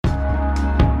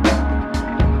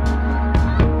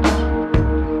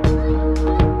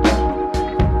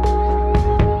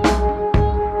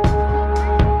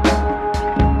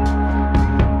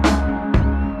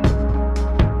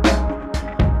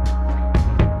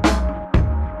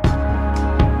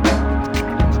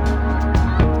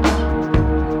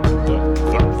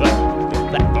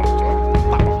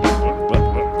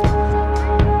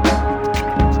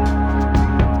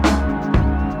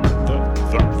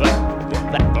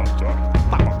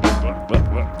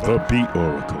The Beat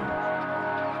Oracle.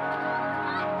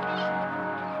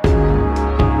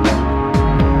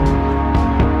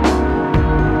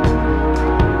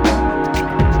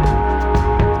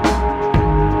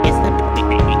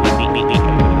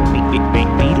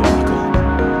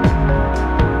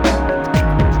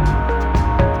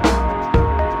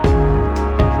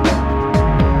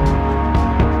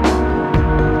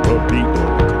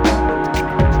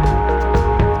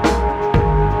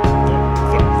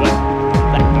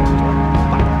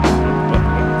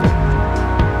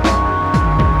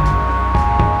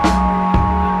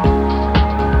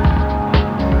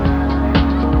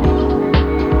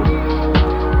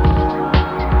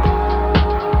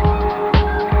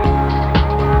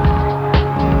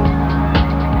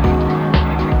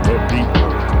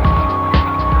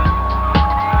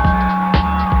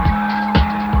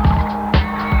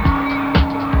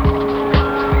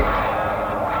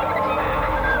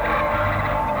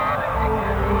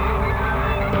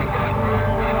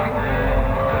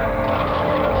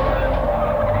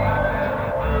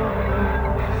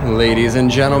 Ladies and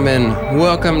gentlemen,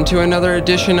 welcome to another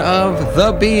edition of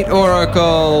The Beat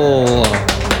Oracle.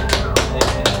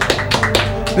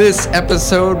 This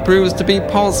episode proves to be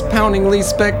pulse-poundingly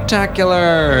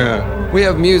spectacular. We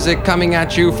have music coming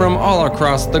at you from all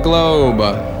across the globe.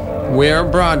 We're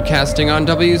broadcasting on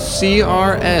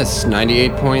WCRS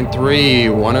 98.3,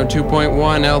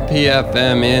 102.1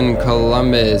 LPFM in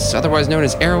Columbus, otherwise known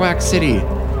as Arawak City.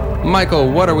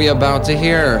 Michael, what are we about to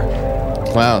hear?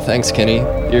 Wow, thanks, Kenny.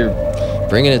 You're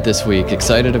bringing it this week.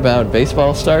 Excited about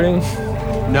baseball starting?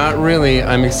 Not really.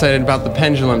 I'm excited about the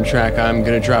Pendulum track I'm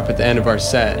going to drop at the end of our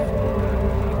set.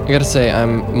 I gotta say,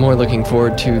 I'm more looking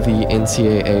forward to the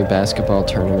NCAA basketball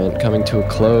tournament coming to a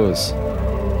close.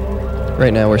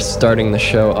 Right now, we're starting the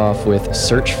show off with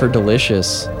Search for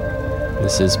Delicious.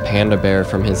 This is Panda Bear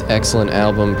from his excellent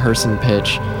album, Person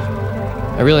Pitch.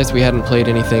 I realized we hadn't played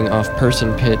anything off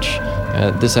Person Pitch.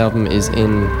 This album is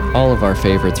in all of our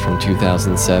favorites from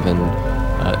 2007,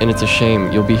 and it's a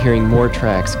shame. You'll be hearing more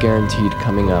tracks guaranteed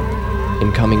coming up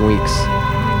in coming weeks.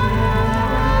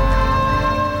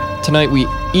 Tonight we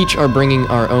each are bringing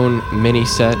our own mini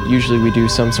set. Usually we do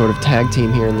some sort of tag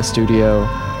team here in the studio.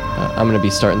 I'm going to be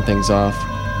starting things off.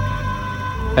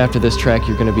 After this track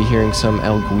you're going to be hearing some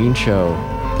El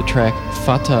Guincho, the track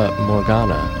Fata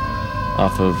Morgana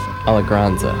off of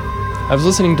Allegranza. I was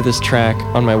listening to this track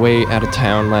on my way out of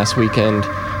town last weekend,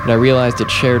 and I realized it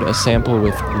shared a sample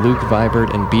with Luke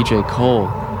Vibert and BJ Cole,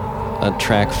 a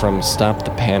track from Stop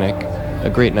the Panic, a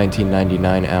great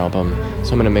 1999 album,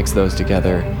 so I'm going to mix those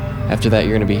together. After that,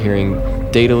 you're going to be hearing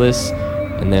Deadelus,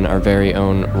 and then our very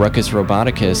own Ruckus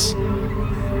Robotocius,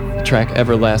 the track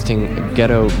Everlasting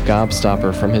Ghetto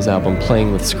Gobstopper from his album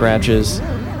Playing with Scratches.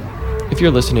 If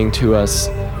you're listening to us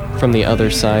from the other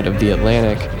side of the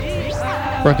Atlantic,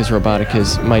 Ruckus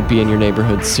Robotocius might be in your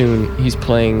neighborhood soon. He's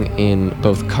playing in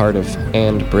both Cardiff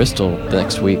and Bristol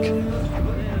next week.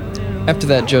 After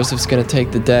that, Joseph's going to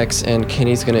take the decks and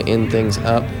Kenny's going to end things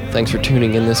up. Thanks for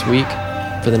tuning in this week.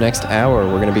 For the next hour,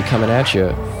 we're going to be coming at you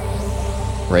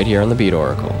right here on the Beat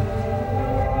Oracle.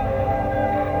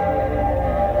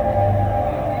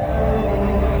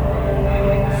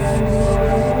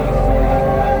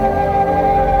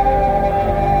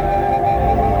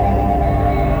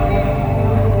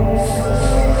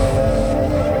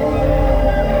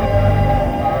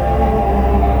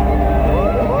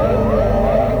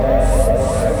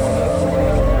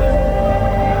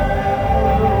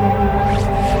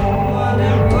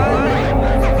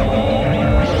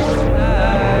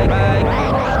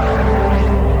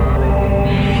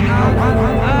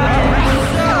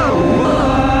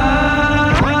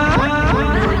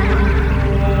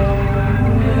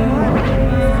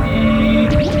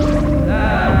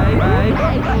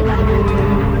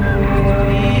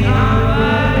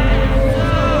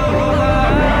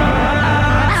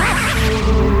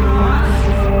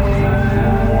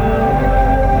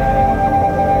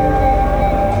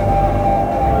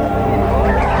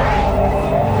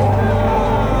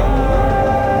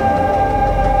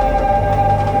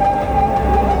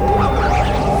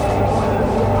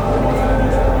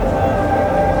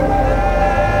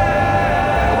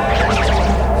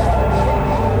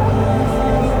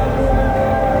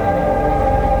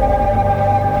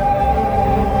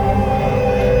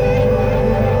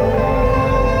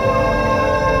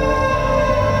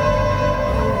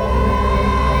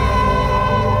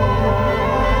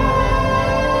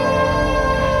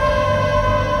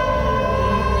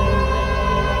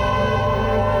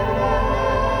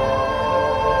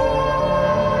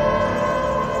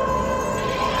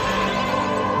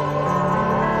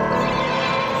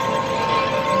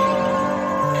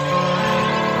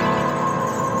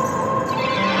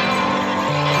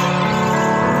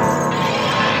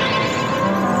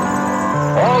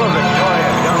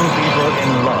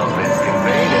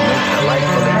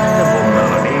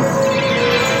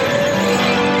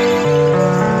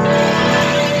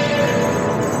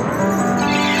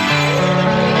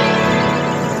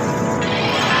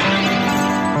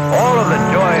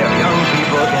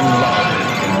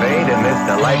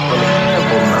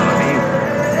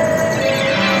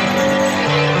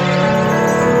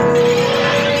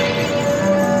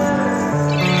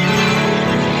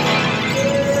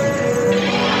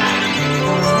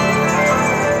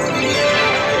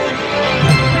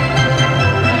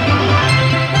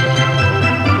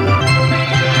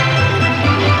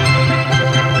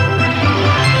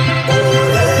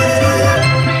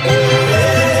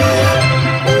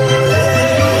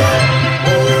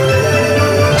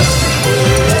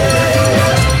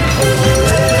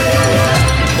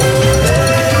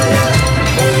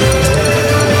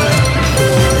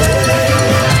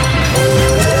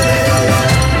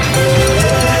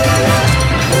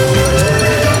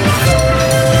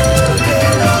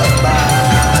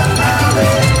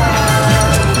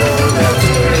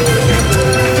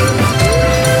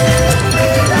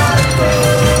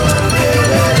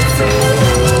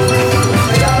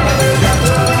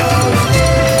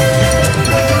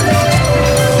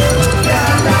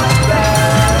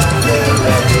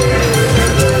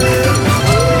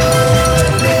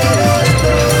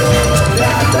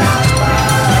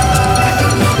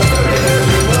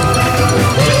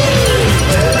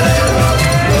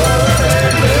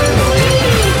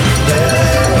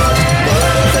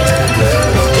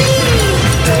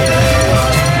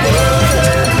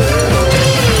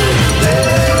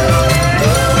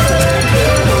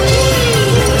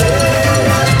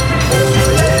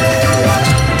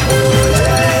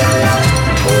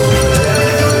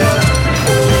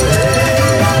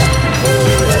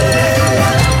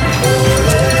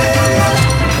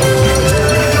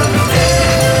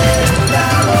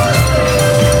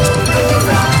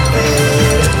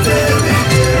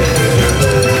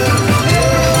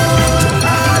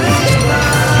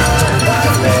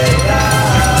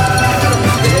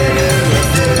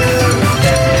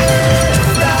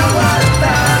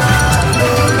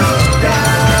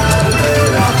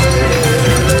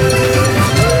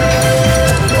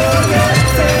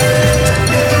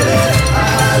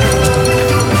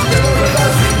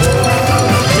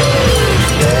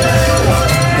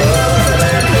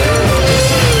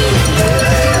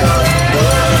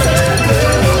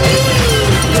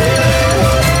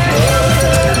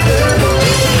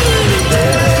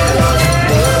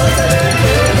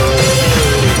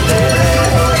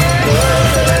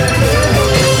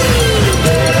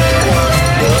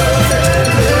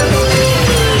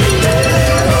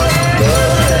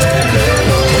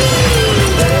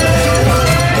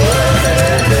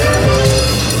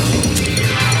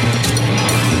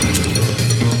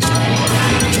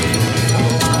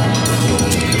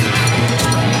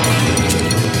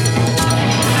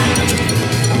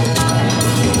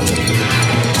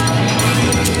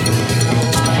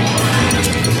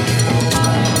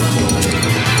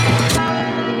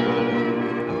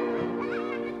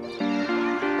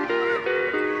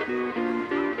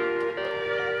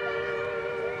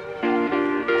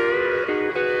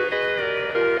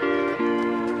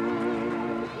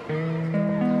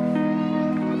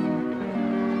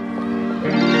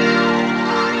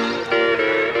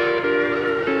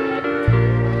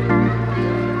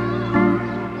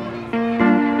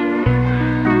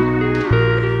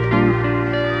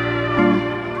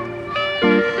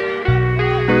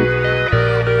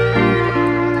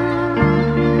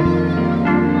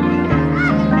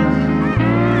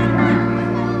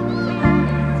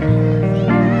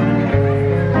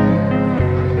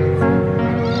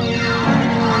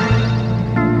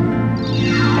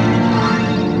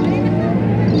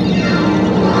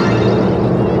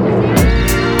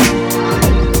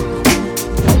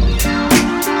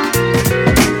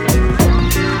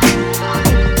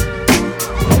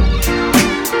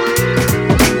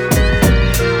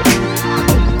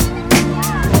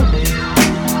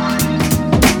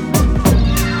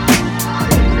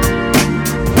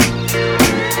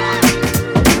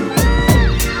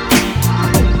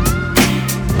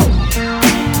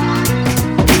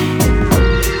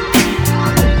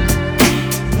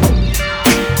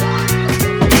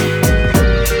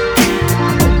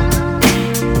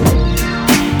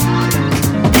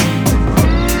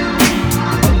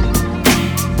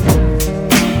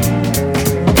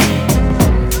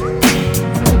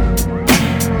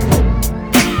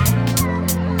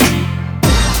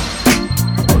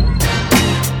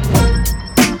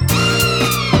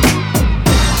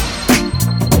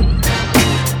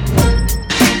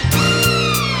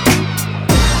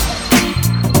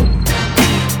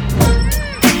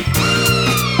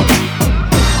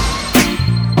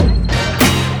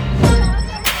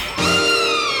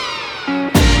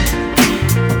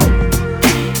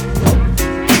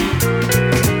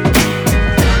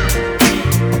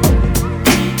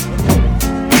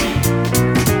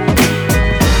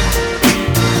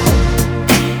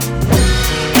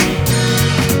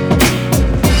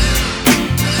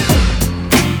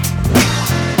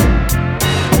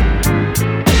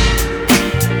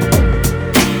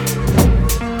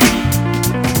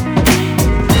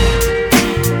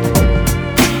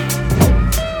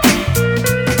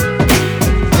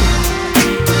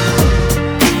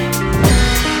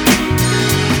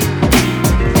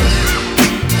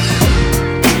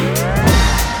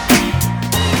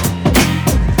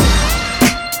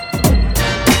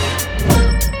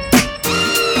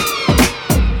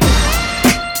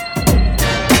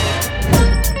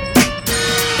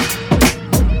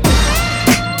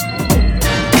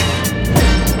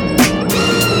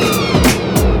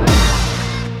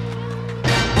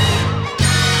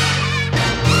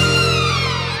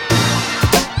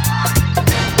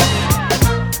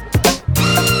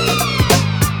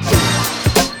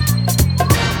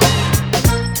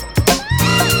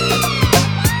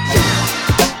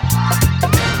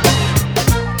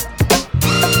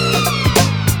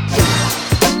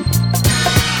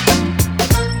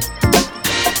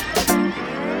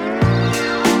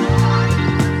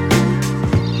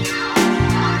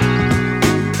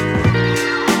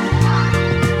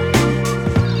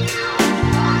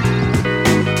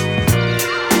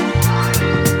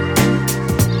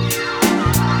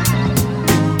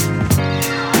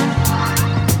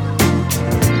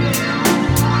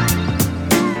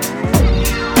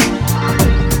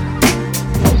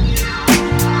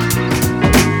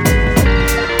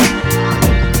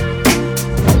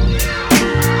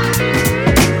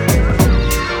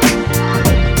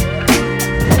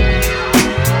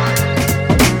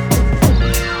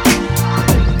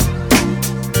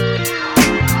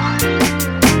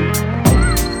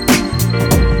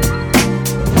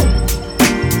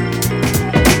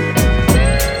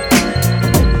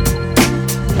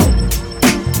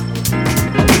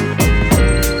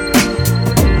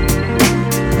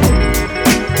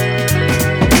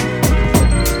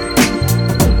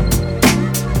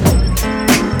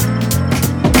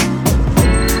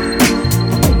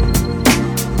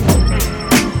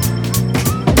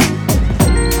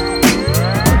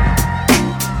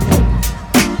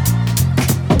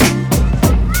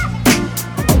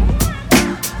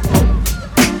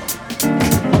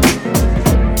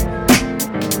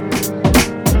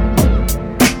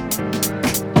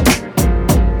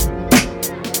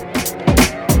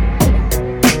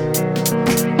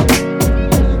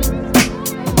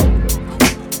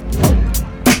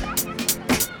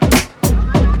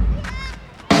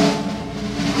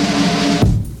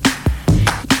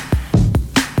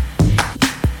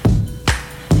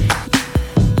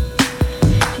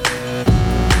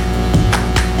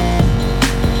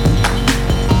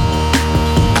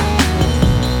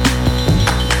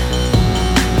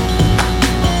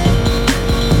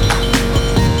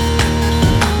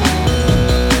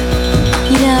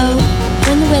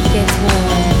 gets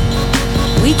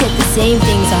warm. We get the same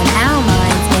things on our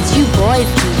minds as you boys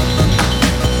do.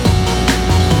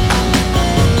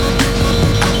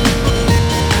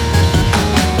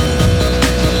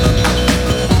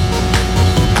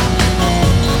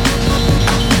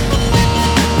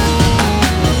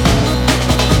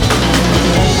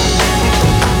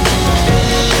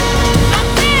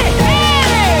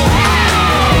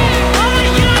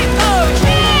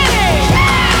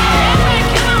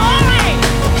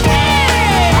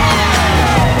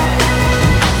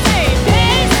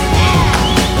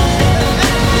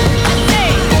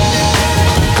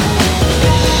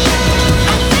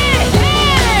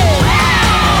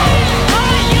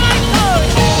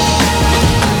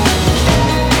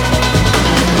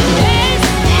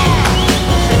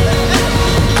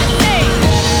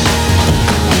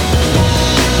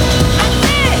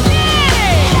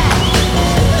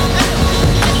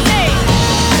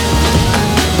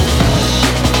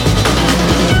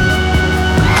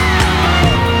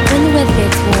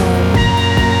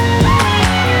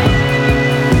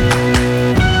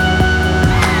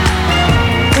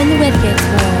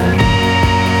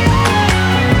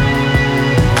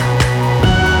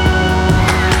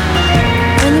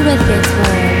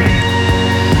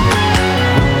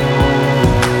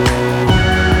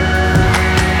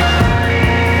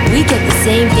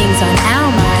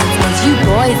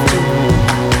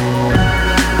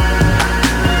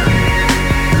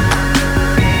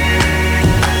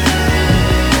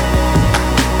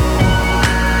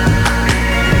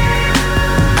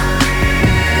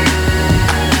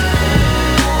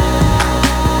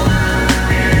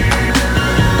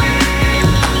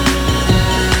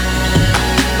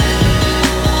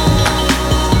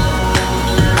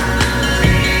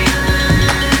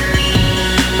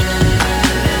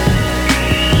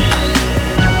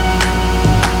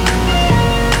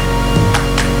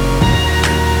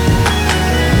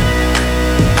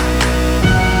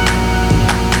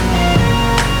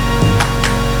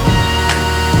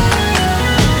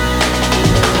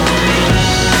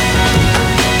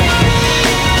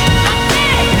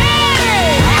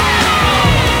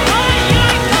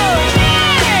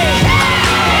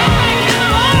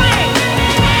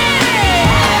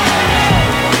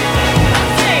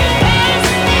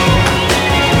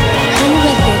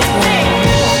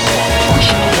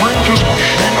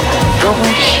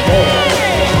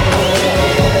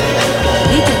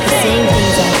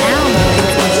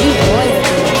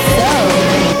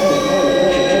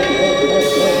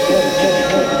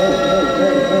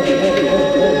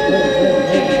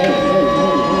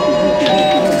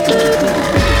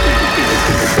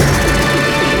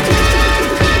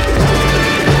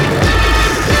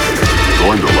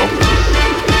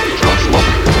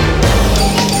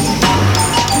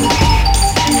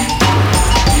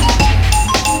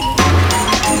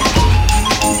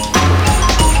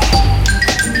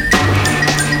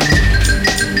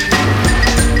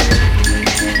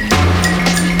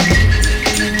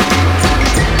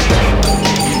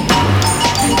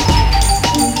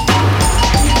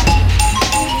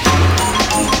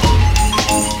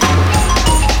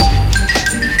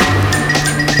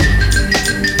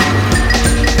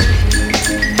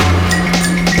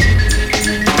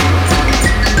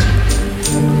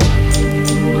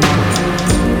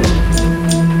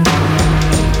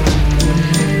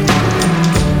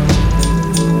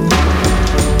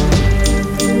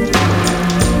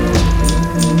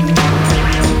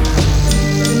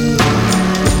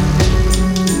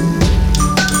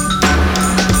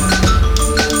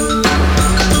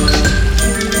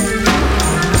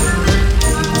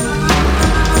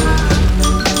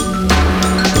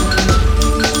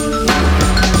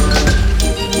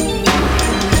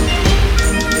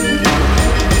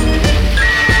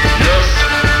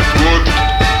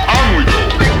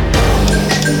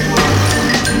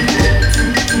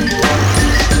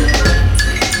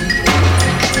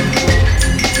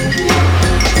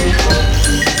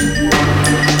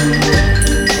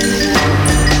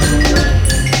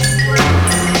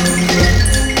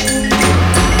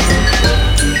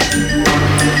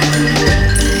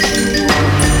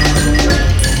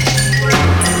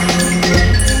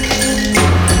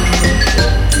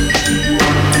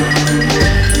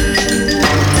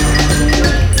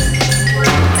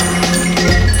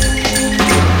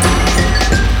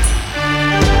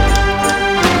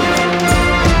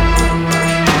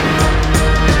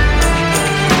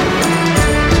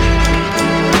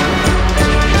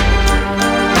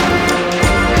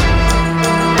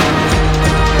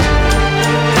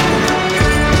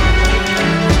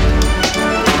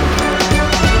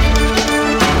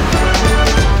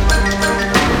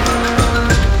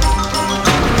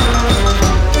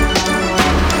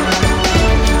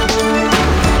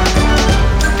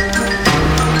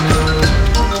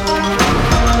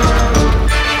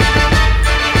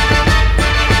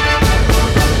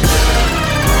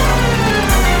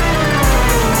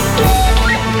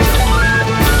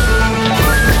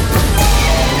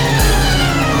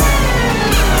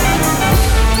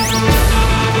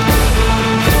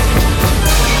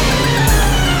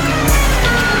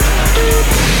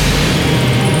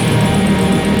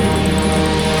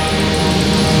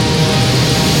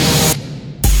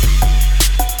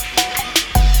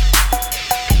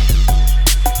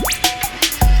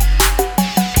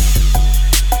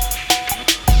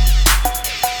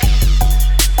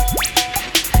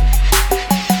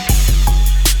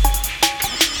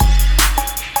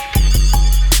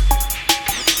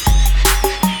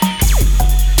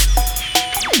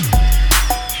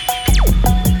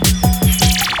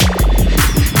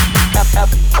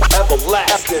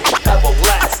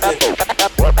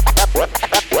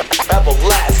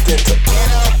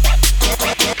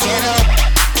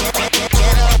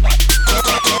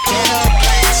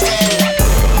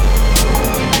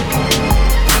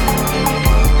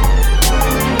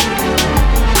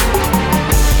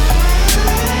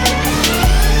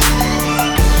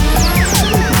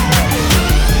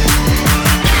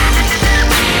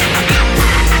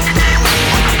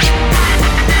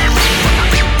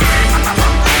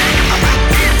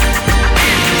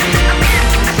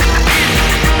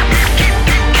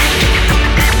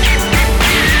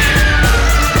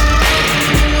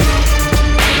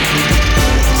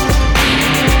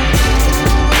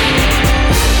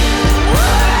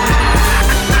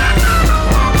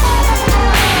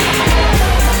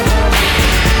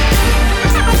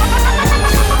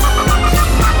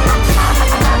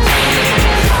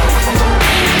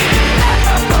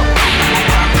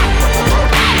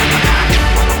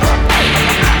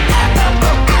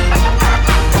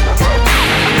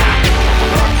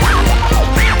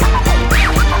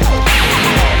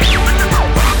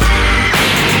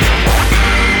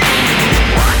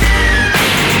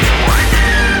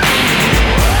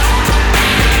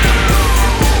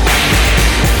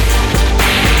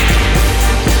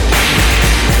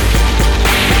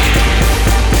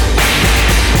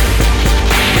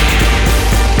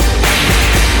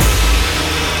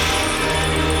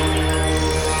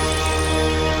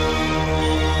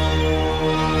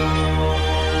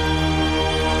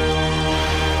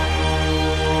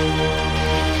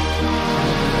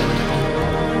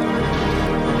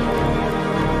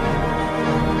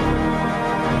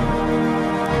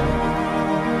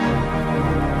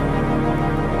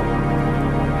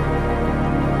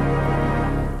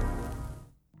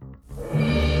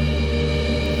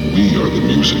 We are the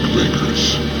music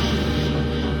breakers.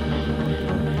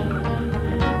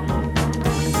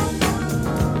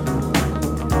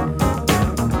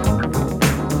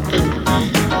 And we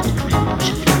are the dreamers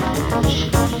of dreams.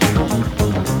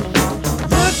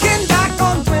 Looking back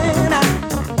on when I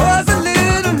was a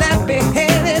little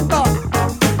nappy-headed boy,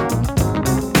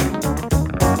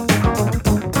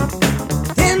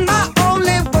 then my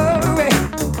only worry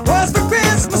was for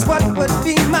Christmas what would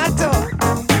be my toy.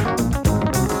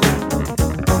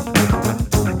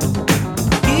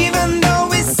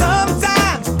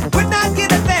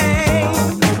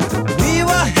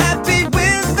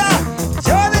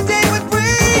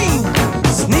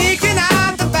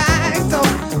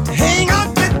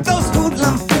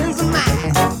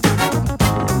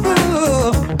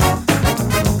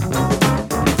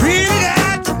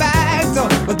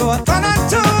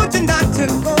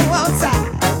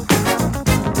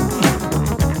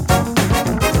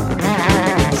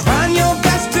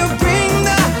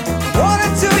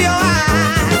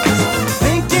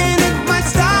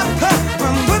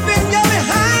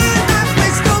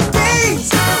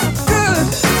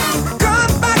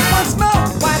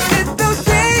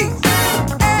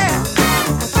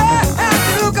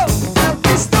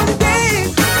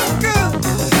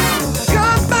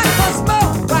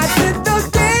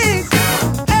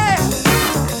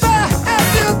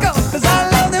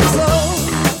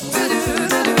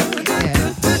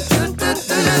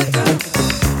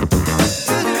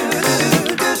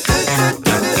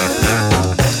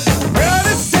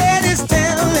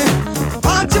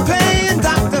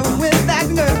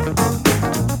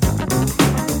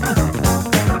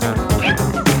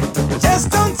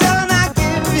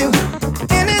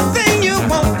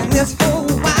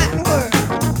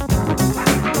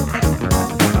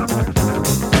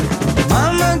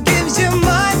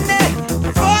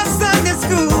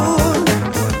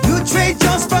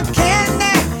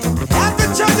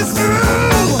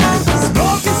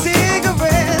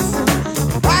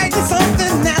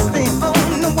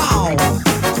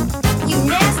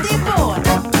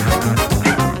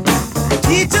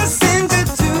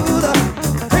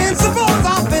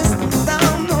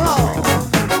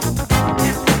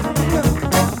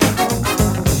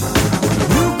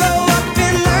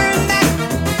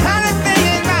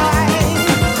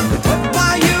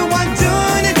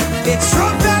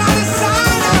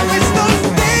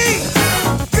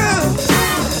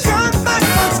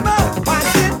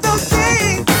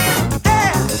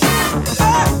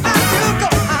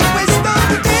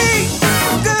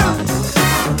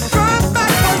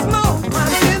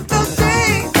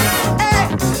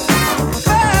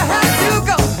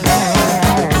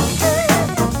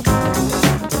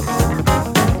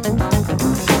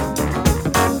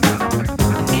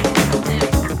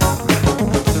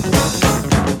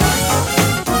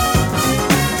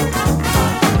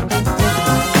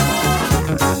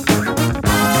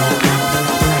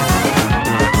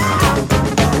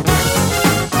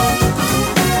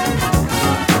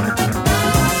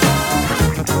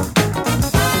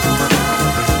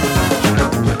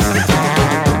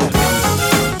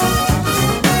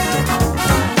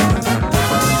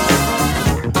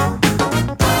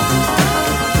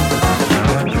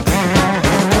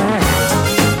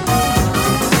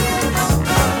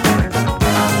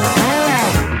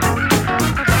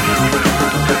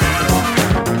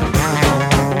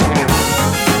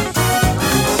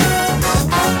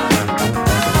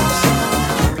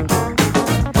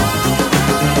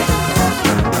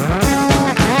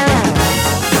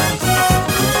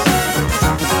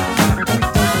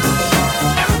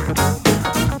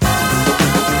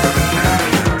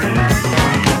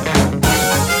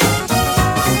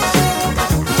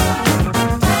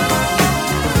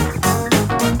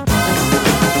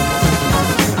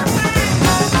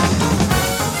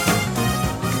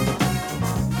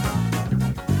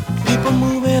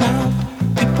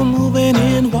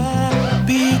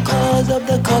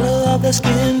 the color of their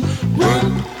skin.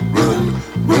 Run, run,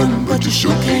 run, but you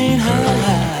sure can't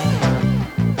hide.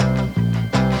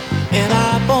 An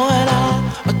eye for an eye,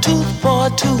 a tooth for a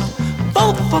tooth.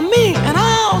 Vote for me and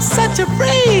I'll set you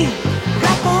free.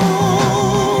 Rap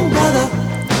on, brother,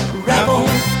 rap on.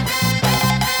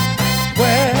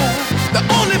 Well, the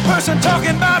only person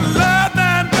talking about love,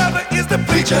 man, brother, is the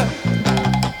preacher.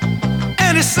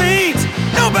 And it seems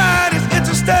nobody's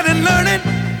interested in learning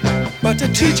but the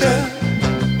teacher.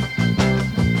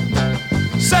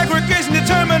 Segregation,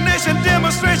 determination,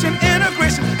 demonstration,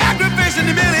 integration, aggravation,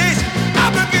 humiliation,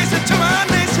 obligation to our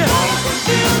nation.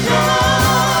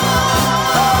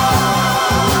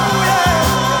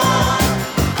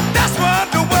 That's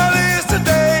what the world is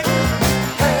today.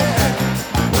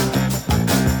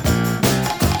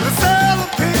 The sale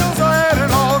of pills are at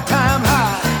an all-time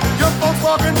high. Young folks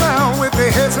walking around with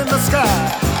their heads in the sky.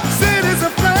 Cities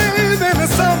aflame in the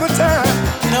summertime.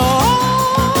 No,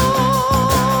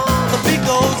 the beat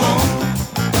goes on.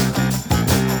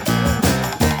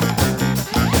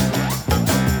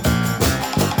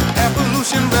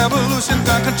 Evolution, revolution,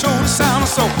 gun control the sound of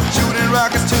soul. Shooting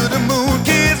rockets to the moon,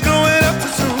 kids growing up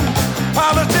too soon.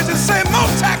 Politicians say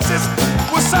more taxes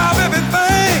will solve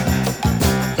everything.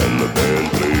 And the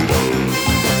band played on.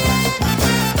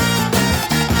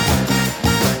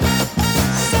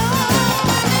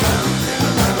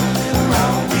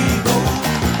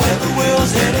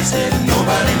 Said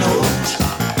nobody knows.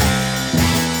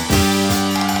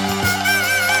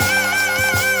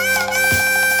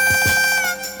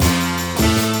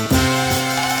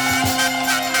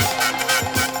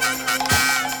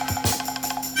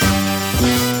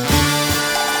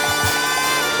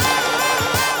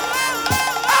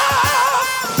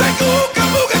 Say ooga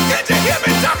booga, can't you hear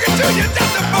me talking to you?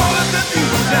 That's the ball of the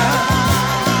future.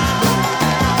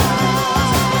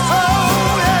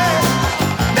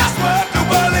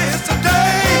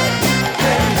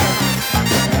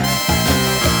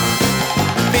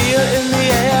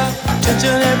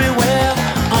 Tension everywhere,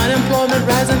 unemployment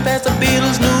rising fast. The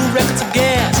Beatles' new records of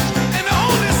gas. And the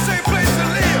only safe place to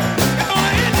live is on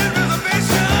an Indian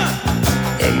reservation.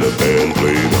 And the band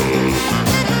played on.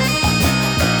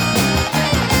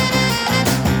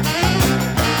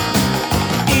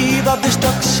 Eve of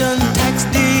destruction, tax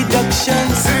deduction.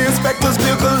 City inspectors,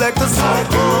 bill collectors.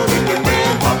 Hardcore, wicked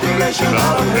man, population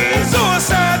out of hand.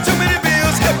 Suicide, too many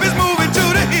bills. Hippies moving to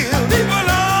the hill. People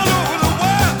all over the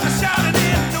world are shouting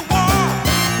in the war.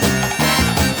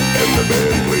 And the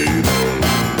band played on.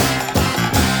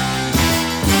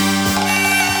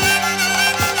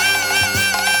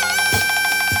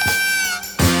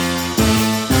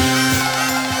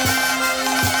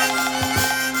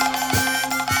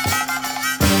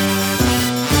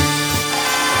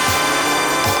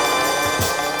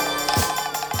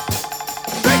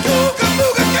 Say ooga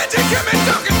booga, can't you hear me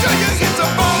talking to you? It's a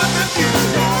ball of the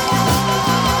future.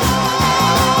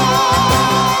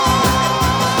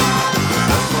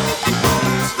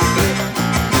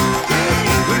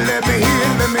 Let me hear,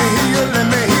 let me hear, let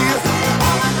me hear.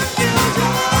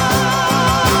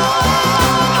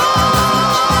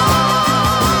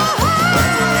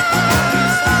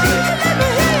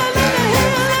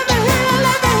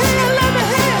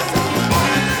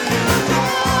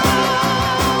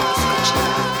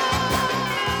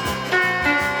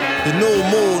 The new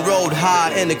moon rode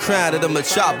high in the crown of the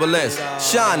metropolis,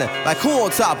 shining like who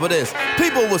on top of this?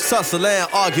 People was tussling,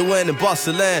 arguing and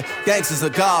bustling. Gangsters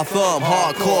of Gotham,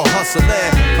 hardcore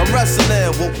hustling. I'm wrestling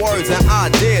with words and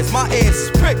ideas. My ears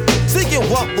is pricked, seeking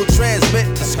what will transmit.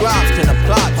 The scribes can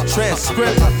apply the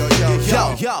transcript.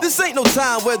 Yo, this ain't no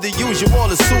time where the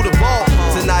usual is suitable.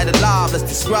 Tonight alive, let's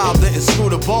describe the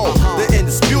inscrutable, the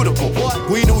indisputable.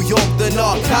 We New York, the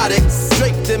narcotics,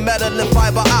 draped in metal and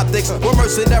fiber optics. We're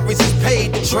mercenaries is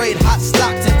paid to trade hot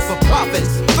stock tips for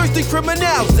profits. Thirsty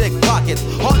criminals dig pockets.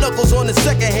 Hard knuckles on the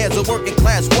second hands of working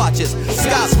class watches.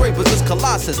 Skyscrapers is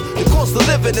colossus. The cost of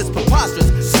living is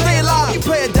preposterous. Stay alive, you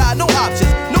pay or die, no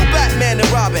options. No Batman and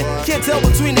Robin. Can't tell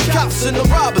between the cops and the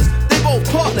robbers. They both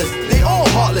partners, they all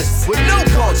heartless, with no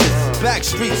conscience. Back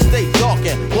streets stay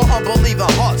darkened, while unbelieving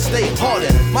hearts stay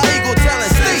hardened. My ego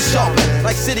talent stay sharpened,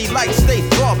 like city lights stay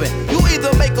throbbing. You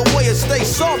either make a way or stay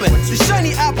sobbing. The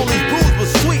shiny apple is bruised but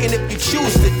sweet, and if you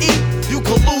choose to eat, you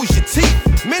can lose your teeth.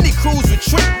 Many crews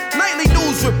retreat, nightly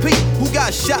news repeat. Who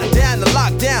got shot down to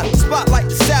lockdown? Spotlight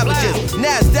the savages,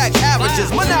 NASDAQ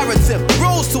averages. My narrative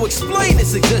grows to explain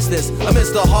its existence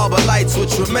amidst the harbor lights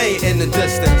which remain in the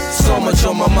distance. So much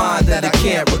on my mind that I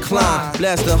can't recline.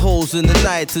 Blasting holes in the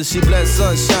night till she blends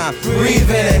sunshine. Breathe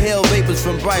in, inhale vapors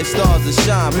from bright stars that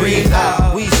shine. Breathe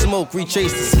out, we smoke,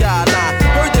 retrace the skyline.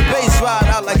 Heard the bass ride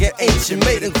out like an ancient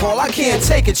mating call. I can't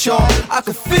take it, y'all. I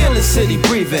can feel the city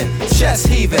breathing, chest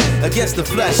heaving against the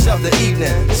flesh of the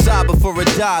evening. Sigh before it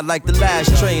died like the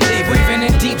last train leaving. Breathing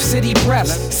in deep city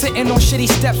breaths, sitting on shitty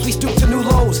steps, we stoop to new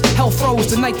lows. Hell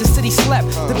froze the night the city slept.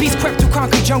 The beats crept through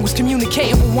concrete jungles,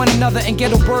 communicating with one another. And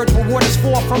ghetto birds where waters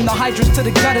fall from the hydrants to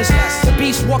the gutters. The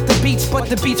beats walk the beats, but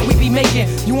the beats we be making.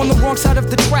 You on the wrong side of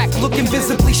the track, looking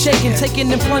visibly shaken, taking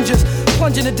them plungers.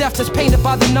 Plunging to death that's painted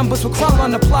by the numbers with crowd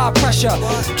on applied pressure.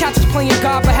 Cats is playing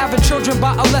God for having children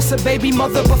by a lesser baby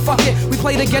mother, but fuck it, we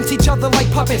played against each other like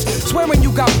puppets. Swearing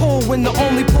you got pulled when the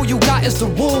only pull you got is the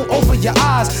wool over your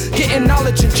eyes. Getting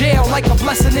knowledge in jail like a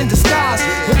blessing in disguise.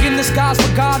 Look in the skies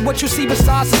for God, what you see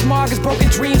besides the smog is broken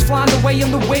dreams flying away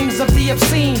in the wings of the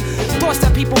obscene. Thoughts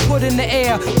that people put in the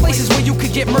air, places where you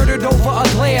could get murdered over a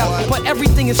glare. But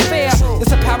everything is fair,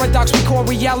 it's a paradox we call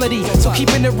reality. So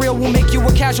keeping it real will make you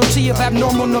a casualty of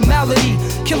abnormal normality.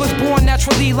 Killers born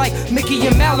naturally like Mickey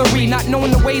and Mallory. Not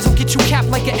knowing the ways will get you capped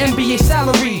like an NBA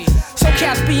salary. So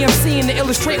cats BMCing to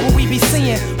illustrate what we be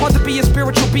seeing. Hard to be a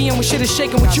spiritual being when shit is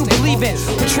shaking what you believe in.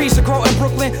 The trees to grow in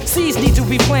Brooklyn, seeds need to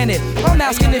be planted. I'm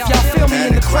asking if y'all feel me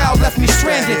and the crowd left me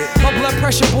stranded. My blood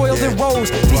pressure boiled and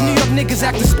rose. These New York niggas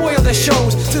acting spoiled at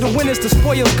shows. To the winners, the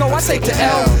spoils go. I take the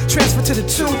L, transfer to the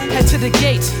 2, head to the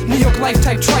gates. New York life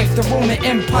type trife, the Roman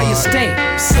Empire state.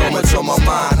 So much on my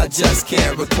mind, I just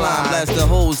can't recline. Blast the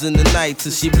holes in the night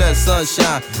till she bless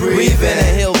sunshine. Breathe in,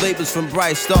 inhale vapors from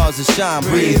bright stars that shine.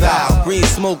 Breathe out. Green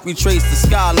smoke, retrace the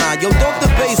skyline. Yo, don't the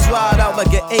bass ride out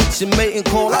like an ancient mating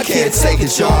call. I can't take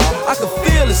it, y'all. I can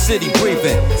feel the city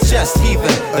breathing, chest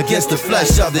heaving against the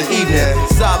flesh of the evening.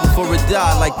 Sigh before it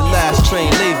died like the last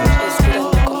train leaving.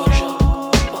 Respirando como yo,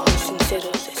 ojos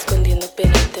sinceros, escondiendo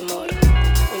pena y temor.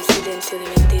 Un silencio de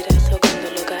mentiras ahogando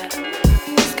el hogar,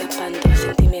 escapando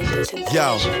sentimientos entre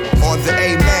Yo, on the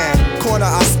A-man corner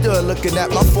I stood looking at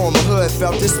my former hood.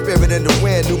 Felt this spirit in the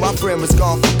wind, knew my friend was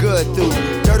gone for good. Through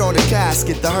dirt on the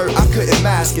casket, the hurt I couldn't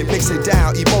mask it. Mix it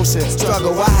down, emotion,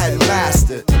 struggle I hadn't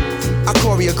mastered. I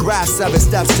choreographed 7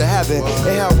 steps to heaven.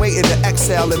 Inhale, waiting to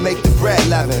exhale and make the bread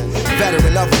leaven.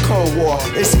 Veteran of a Cold War,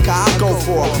 it's I go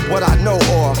for what I know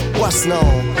or what's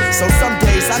known. So some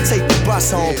days I take the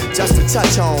bus home just to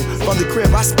touch home. From the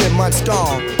crib I spend months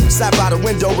gone. Sat by the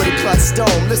window with a clutch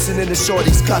stone, listening to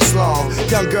shorties cuss long.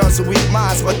 Young girls with weak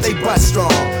minds, but they butt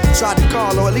strong. Tried to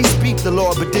call or at least speak the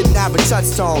Lord, but didn't have a touch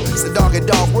tone. It's a dog and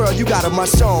dog world, you got a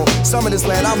must own. Some of this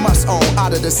land I must own.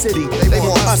 Out of the city, they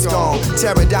want us gone.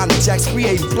 Tearing down the jacks,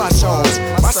 creating plush homes.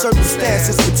 My circumstance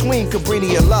is between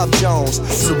Cabrini and Love Jones.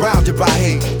 Surrounded by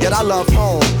hate, yet I love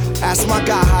home. Asked my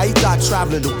guy how he thought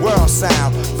traveling the world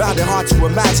sound. Found it hard to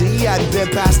imagine he hadn't been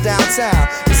past downtown.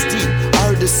 It's deep, I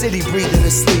heard the city breathing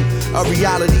in sleep. A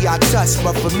reality I touched,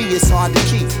 but for me it's hard to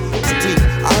keep. It's deep,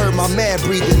 I heard my man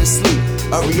breathing in sleep.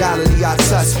 A reality I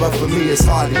touch, but for me it's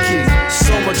hard to keep.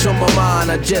 So much on my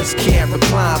mind, I just can't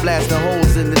recline. Blasting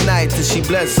holes in the night till she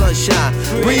bless sunshine.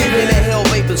 Breathe in, inhale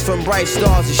vapors from bright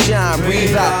stars that shine.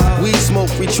 Breathe out, weed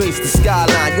smoke, retrace the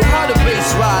skyline. Yo, how the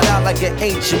bass ride out like an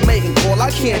ancient mating call.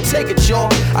 I can't take it, y'all.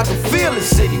 I can feel the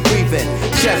city breathing,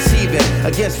 chest heaving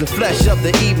against the flesh of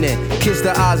the evening. Kiss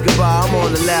the eyes goodbye, I'm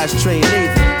on the last train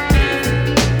leaving.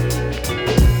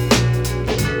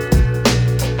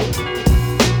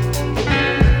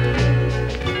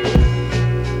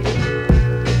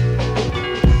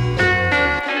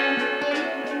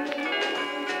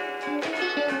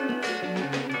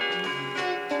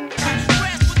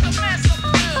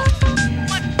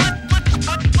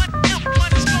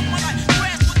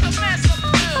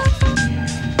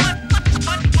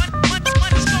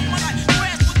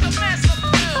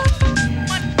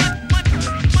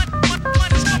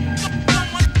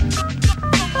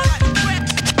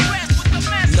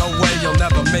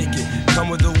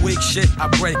 I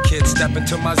break it, step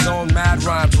into my zone, mad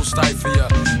rhymes will stifle ya.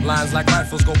 Lines like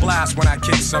rifles go blast when I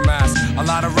kick some ass. A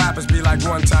lot of rappers be like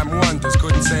one-time wonders.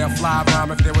 Couldn't say a fly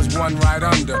rhyme if there was one right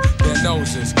under their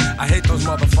noses. I hate those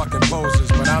motherfucking poses,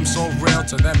 but I'm so real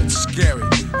to them it's scary.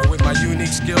 And with my unique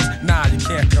skills, nah, you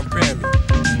can't compare me.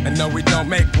 And no, we don't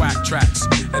make whack tracks.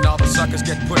 And all the suckers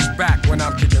get pushed back when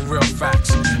I'm kicking real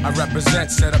facts. I represent,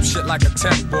 set up shit like a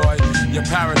tech boy. You're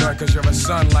paranoid cause you're a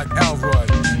son like Elroy.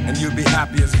 And you'd be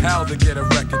happy as hell to get a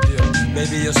record deal.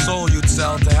 Maybe your soul you'd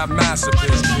sell to have mass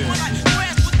appeal.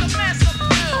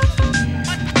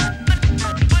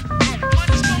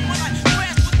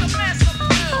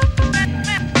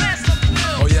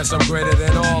 Plus I'm greater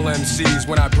than all MCs.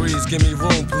 When I breeze, give me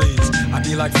room please. I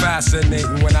be like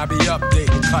fascinating when I be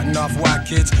updating, cutting off whack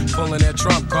kids, pulling their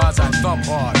trump cards. I thump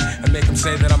hard and make them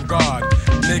say that I'm God.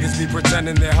 Niggas be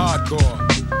pretending they're hardcore,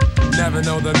 never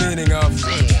know the meaning of.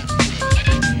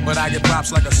 But I get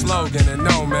props like a slogan, and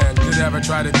no man could ever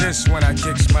try to diss when I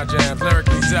kicks my jams.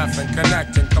 Lyrically deaf and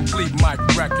connecting, complete mic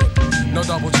wrecking. No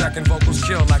double checking, vocals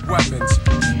kill like weapons.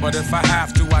 But if I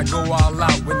have to, I go all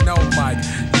out with no mic.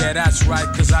 Yeah, that's right,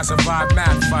 cause I survive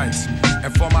mad fights.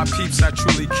 And for my peeps, I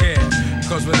truly care.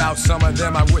 Cause without some of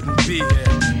them, I wouldn't be here.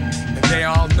 And they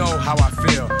all know how I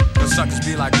feel. Cause suckers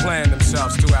be like playing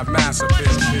themselves to have mass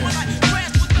appeal.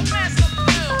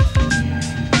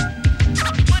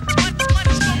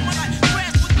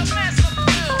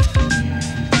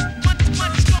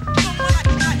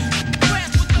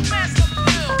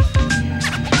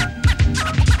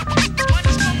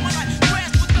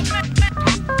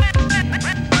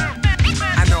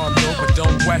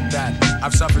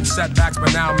 I've suffered setbacks,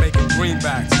 but now I'm making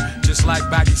greenbacks. Just like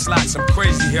baggy slacks, I'm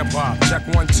crazy hip-hop. Check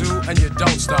 1, 2, and you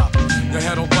don't stop. Your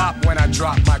head'll bop when I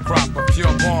drop my crop of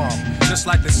pure bomb. Just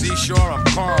like the seashore, I'm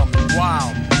calm and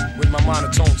wild with my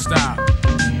monotone style.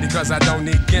 Because I don't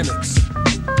need gimmicks.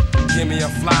 Give me a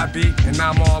fly beat, and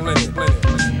I'm all in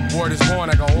it. Word is born,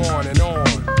 I go on and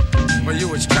on. For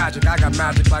you it's tragic, I got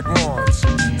magic like wands.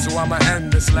 So I'ma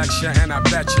end this lecture and I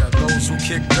betcha those who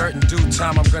kick dirt in due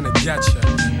time I'm gonna get ya.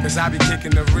 Cause I be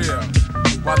kicking the real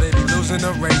while they be losing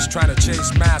the race trying to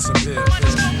chase mass appeal.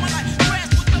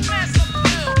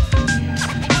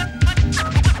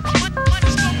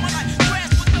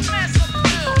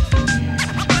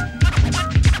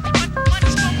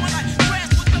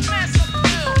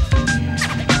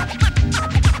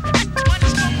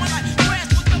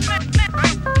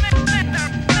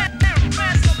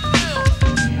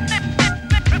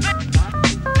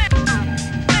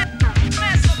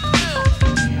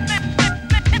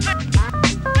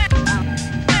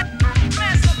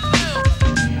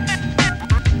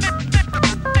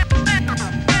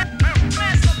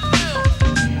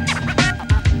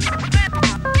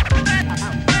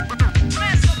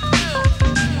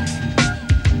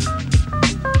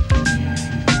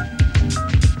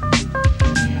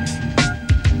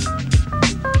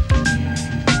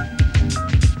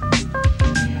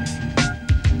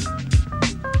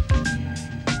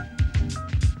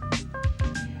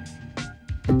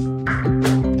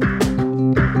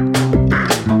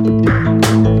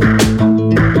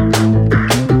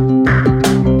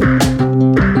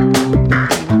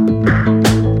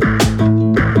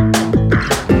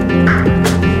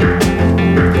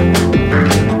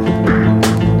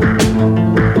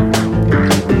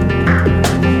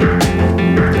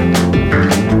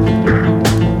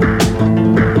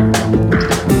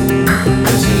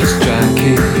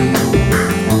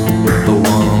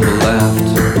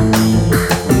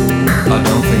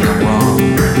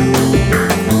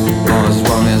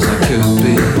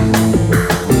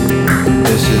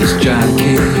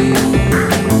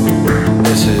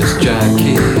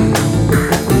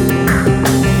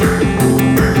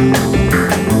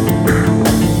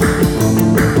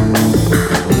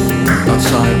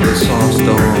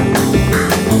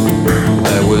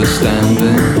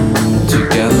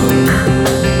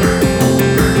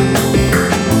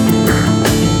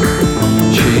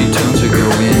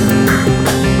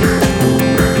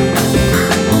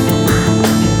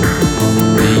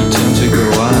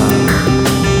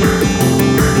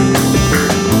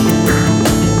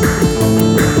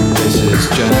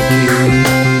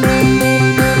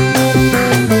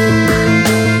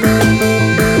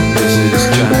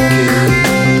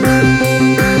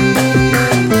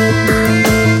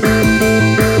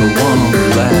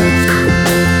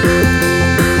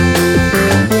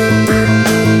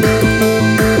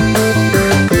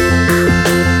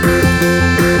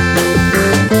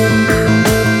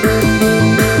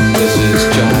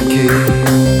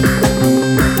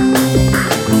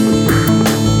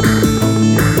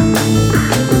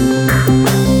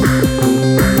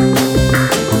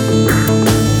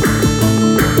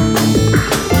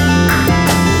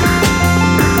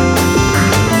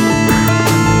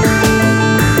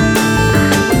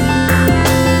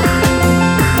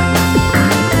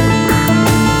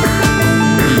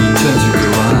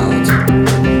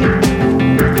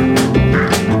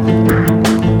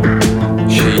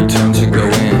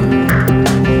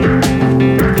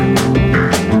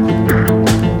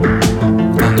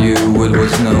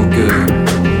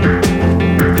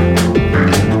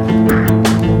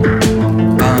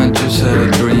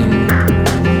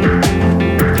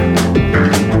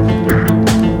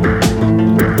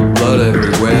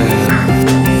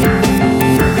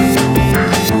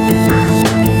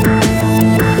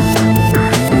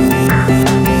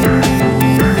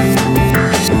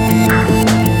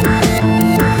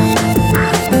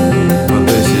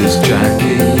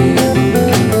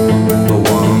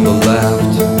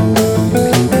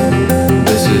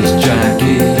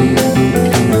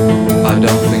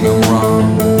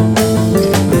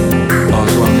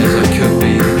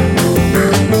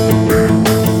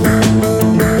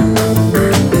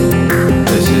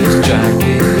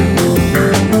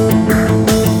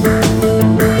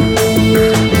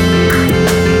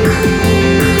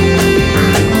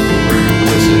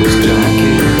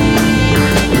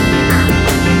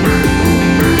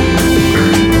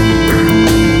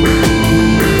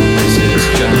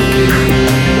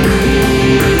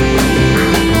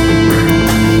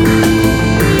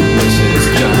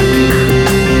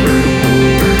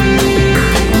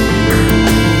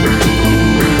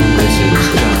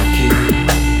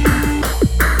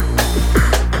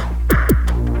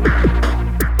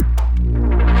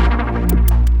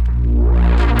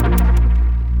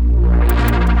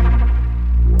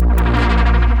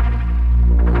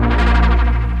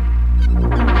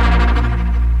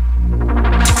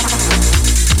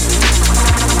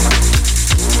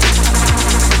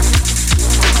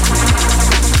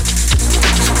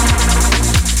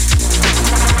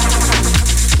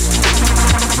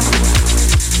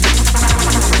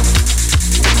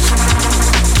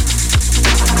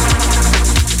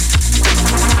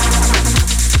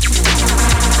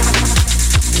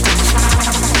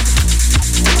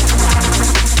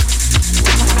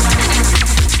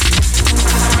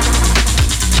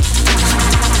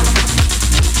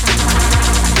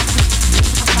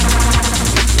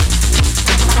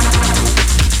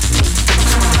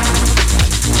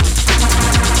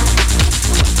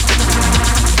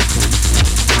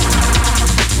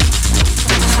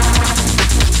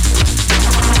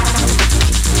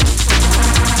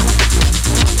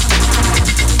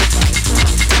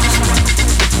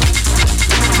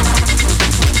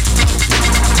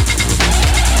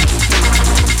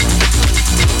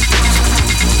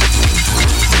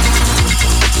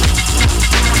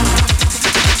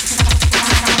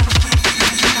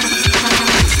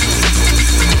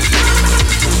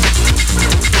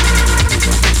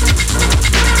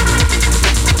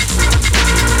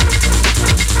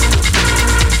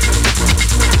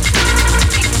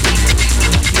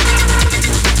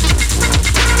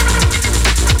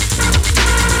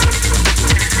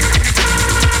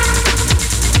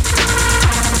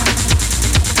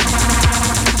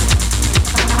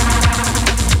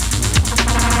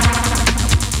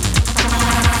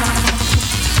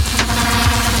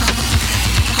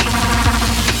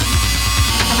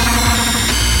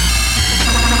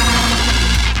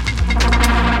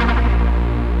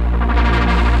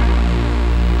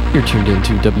 You're tuned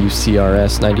into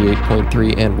WCRS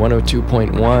 98.3 and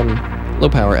 102.1, low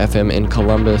power FM in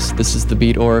Columbus. This is the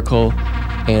Beat Oracle,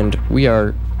 and we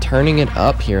are turning it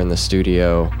up here in the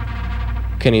studio.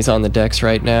 Kenny's on the decks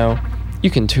right now.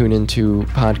 You can tune into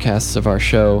podcasts of our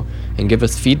show and give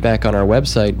us feedback on our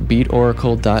website,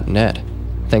 beatoracle.net.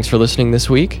 Thanks for listening this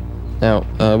week. Now,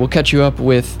 we'll catch you up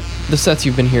with the sets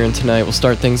you've been hearing tonight. We'll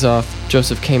start things off.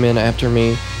 Joseph came in after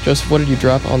me. Joseph, what did you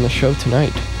drop on the show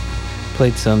tonight?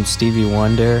 Played some Stevie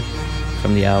Wonder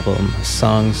from the album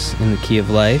Songs in the Key of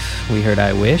Life. We heard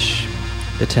I Wish,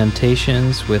 The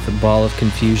Temptations with A Ball of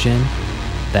Confusion,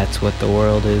 That's What the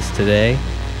World Is Today,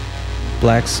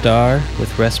 Black Star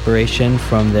with Respiration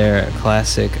from their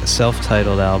classic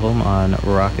self-titled album on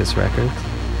Ruckus Records,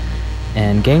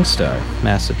 and Gangstar,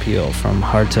 Mass Appeal from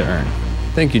Hard to Earn.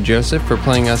 Thank you, Joseph, for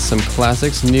playing us some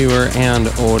classics, newer and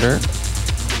older.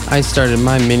 I started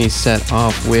my mini set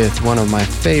off with one of my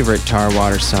favorite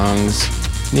Tarwater songs,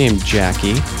 named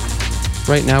Jackie.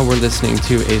 Right now we're listening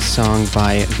to a song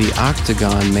by the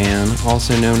Octagon Man,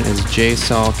 also known as J.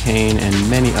 Saul Kane and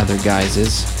many other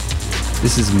guises.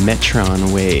 This is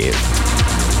Metron Wave.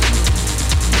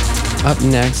 Up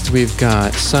next we've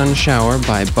got Sun Shower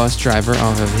by Bus Driver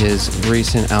off of his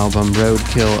recent album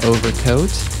Roadkill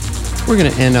Overcoat. We're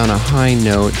going to end on a high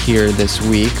note here this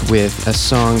week with a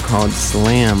song called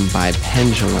Slam by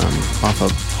Pendulum off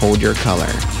of Hold Your Color.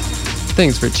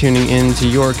 Thanks for tuning in to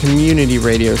your community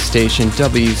radio station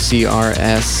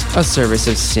WCRS, a service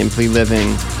of Simply Living.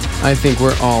 I think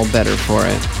we're all better for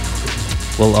it.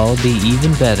 We'll all be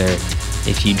even better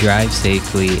if you drive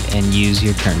safely and use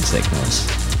your turn signals.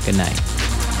 Good night.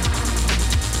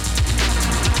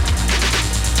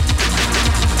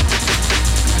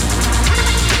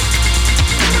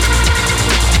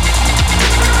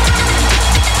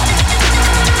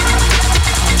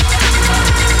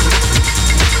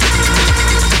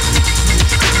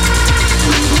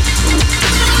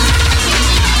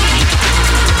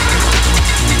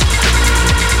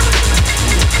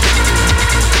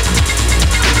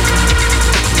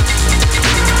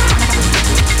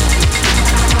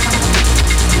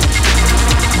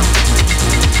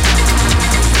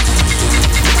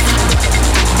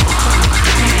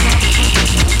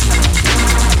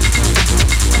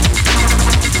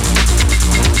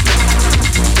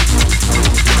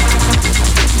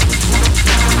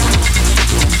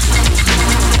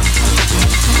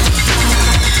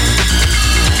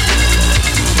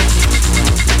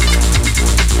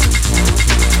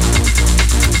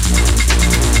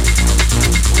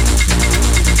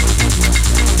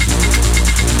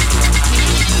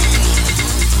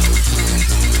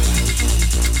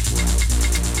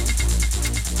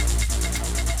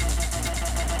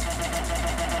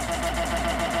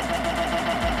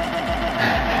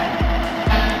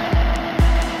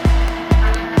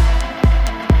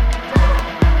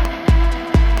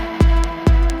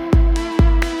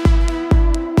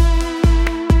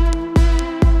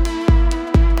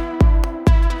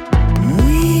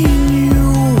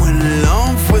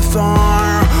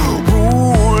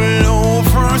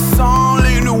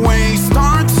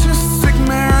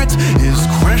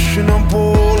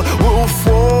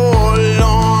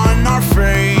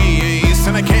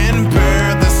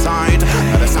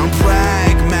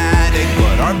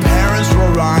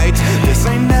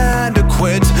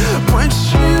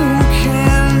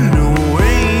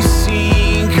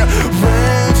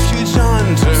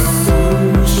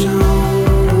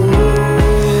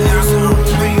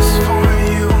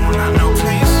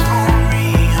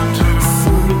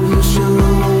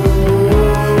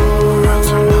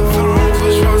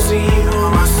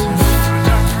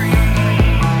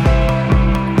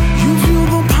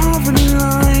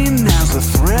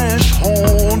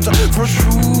 For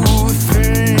truth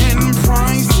in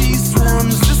prices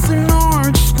slums, just an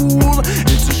art school.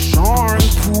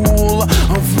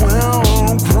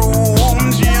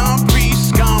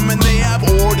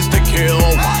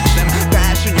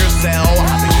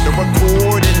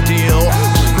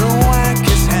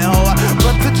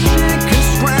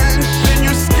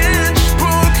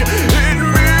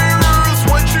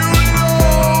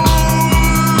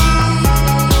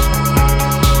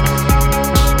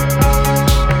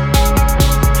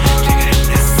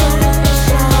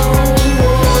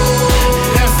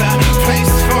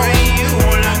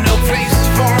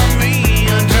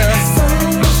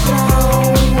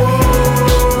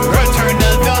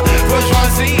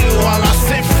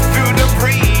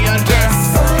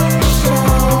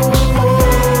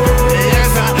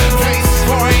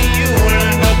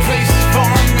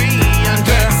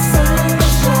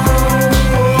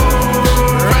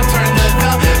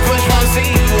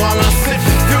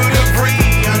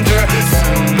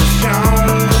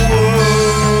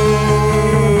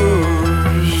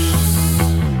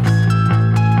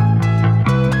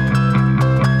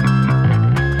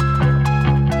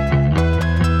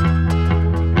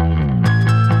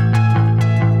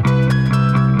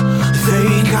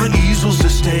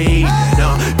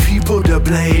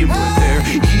 blame with their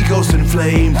egos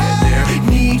inflamed and their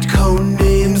neat code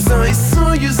names. I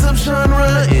saw your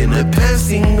subgenre in a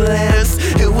passing glance.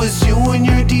 It was you and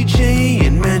your DJ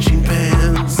in matching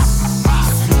pants.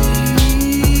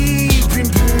 Sleeping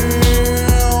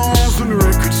pills and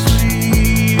record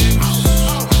sleeves.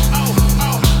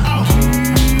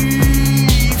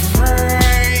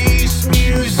 Defaced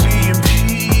museum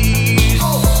piece.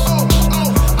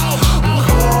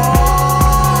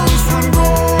 Comes and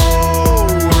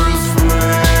goers,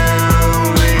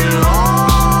 flailing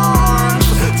arms.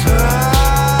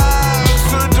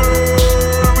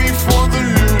 Taxidermy for the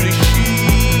newly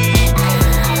chic.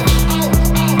 I don't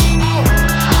need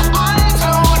this. I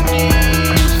don't need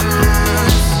this.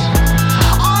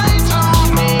 I don't need this.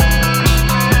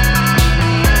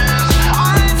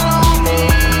 I don't need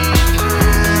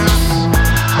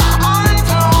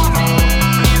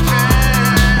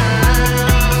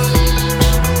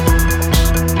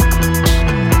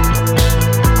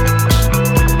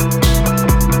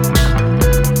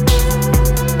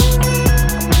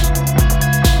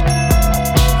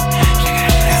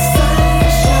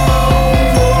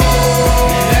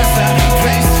There's a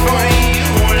place for you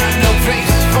and no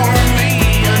place for me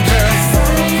under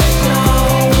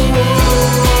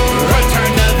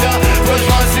Return to the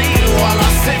bourgeoisie while I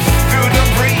sift through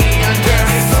debris under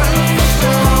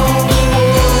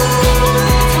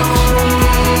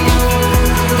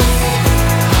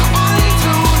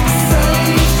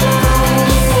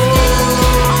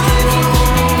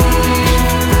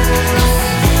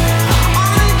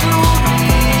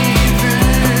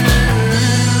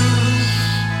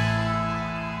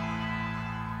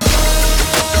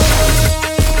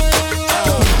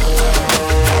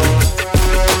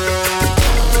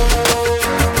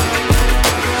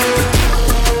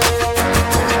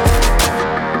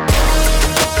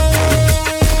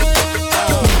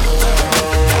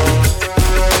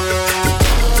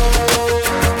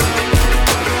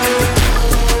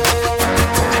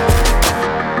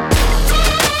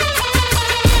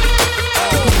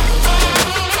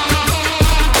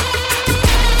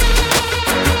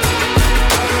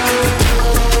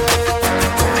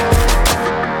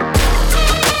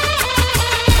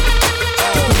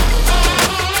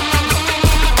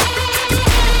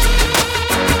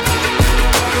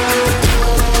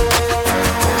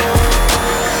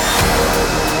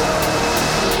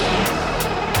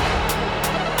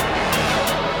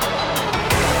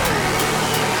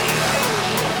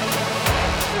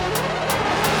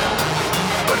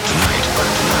But tonight,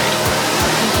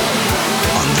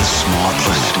 on this small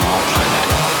planet,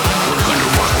 we're going to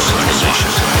rock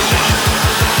civilization.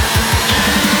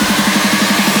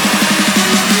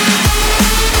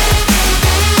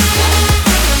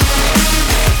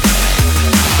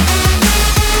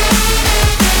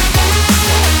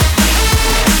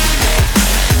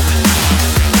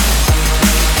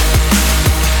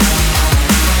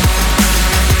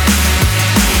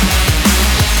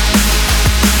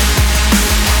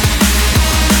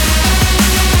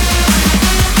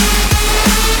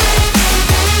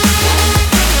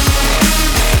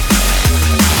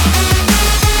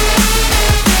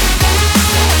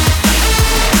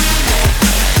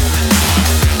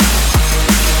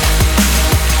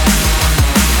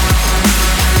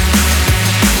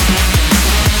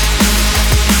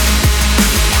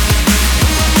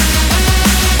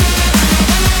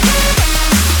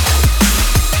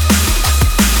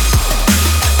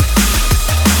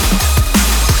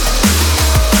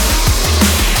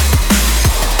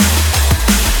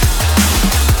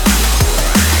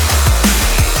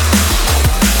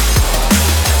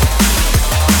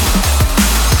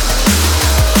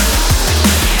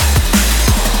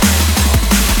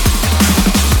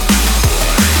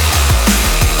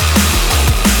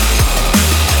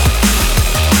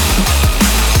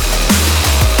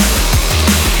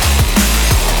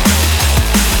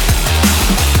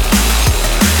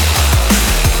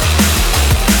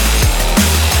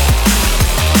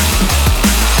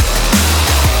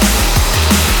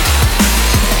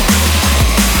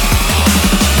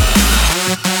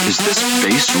 Is this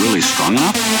bass really strong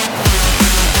enough?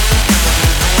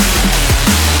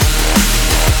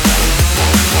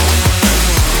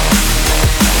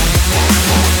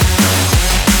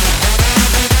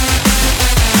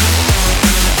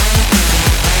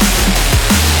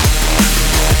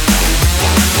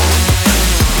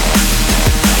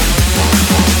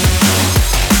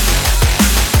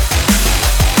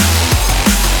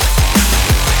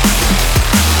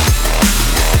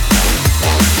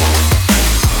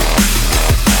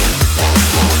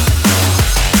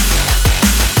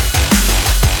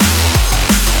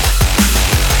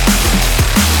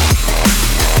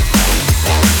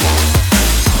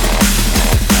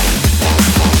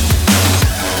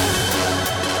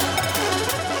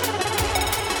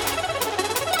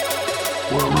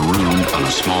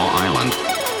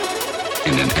 month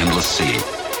in an endless sea,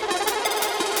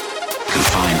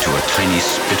 confined to a tiny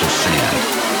spit of sand,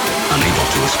 unable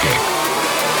to escape.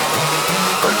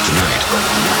 Tonight,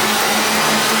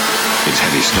 it's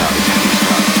heavy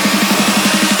stuff.